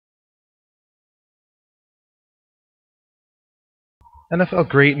NFL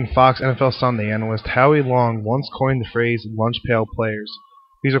great and Fox NFL Sunday analyst Howie Long once coined the phrase lunch pail players.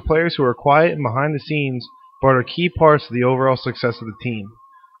 These are players who are quiet and behind the scenes, but are key parts of the overall success of the team.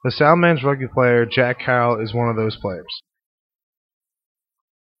 The Salle men's rugby player Jack Carroll is one of those players.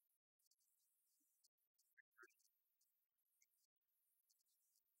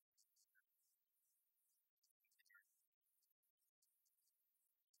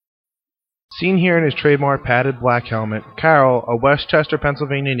 Seen here in his trademark padded black helmet, Carroll, a Westchester,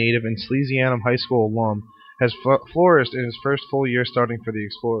 Pennsylvania native and Salesianum High School alum, has flourished in his first full year starting for the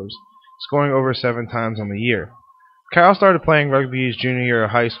Explorers, scoring over 7 times on the year. Carroll started playing rugby his junior year of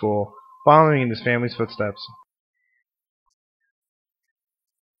high school, following in his family's footsteps.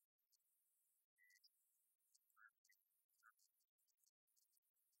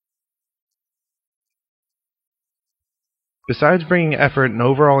 Besides bringing effort and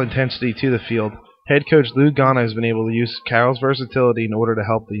overall intensity to the field, head coach Lou Ghana has been able to use Carroll's versatility in order to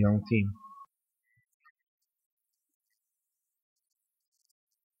help the young team.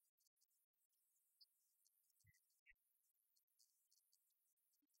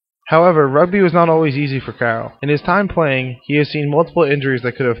 However, rugby was not always easy for Carroll. In his time playing, he has seen multiple injuries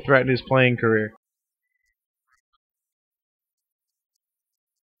that could have threatened his playing career.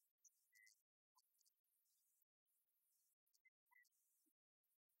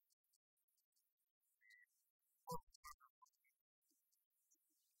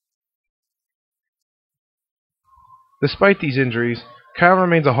 Despite these injuries, Carroll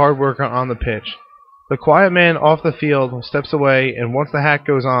remains a hard worker on the pitch. The quiet man off the field steps away, and once the hat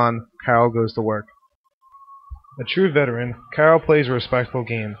goes on, Carroll goes to work. A true veteran, Carroll plays a respectful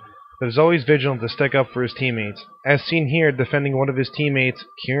game, but is always vigilant to stick up for his teammates, as seen here defending one of his teammates,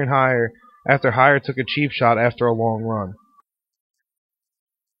 Kieran Heyer, after Heyer took a cheap shot after a long run.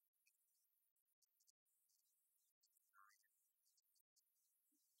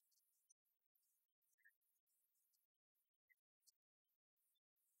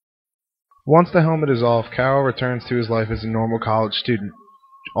 Once the helmet is off, Carroll returns to his life as a normal college student,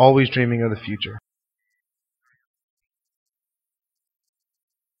 always dreaming of the future.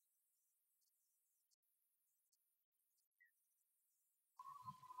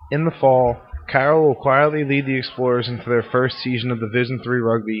 In the fall, Carroll will quietly lead the Explorers into their first season of Division III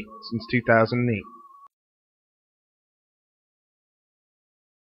rugby since 2008.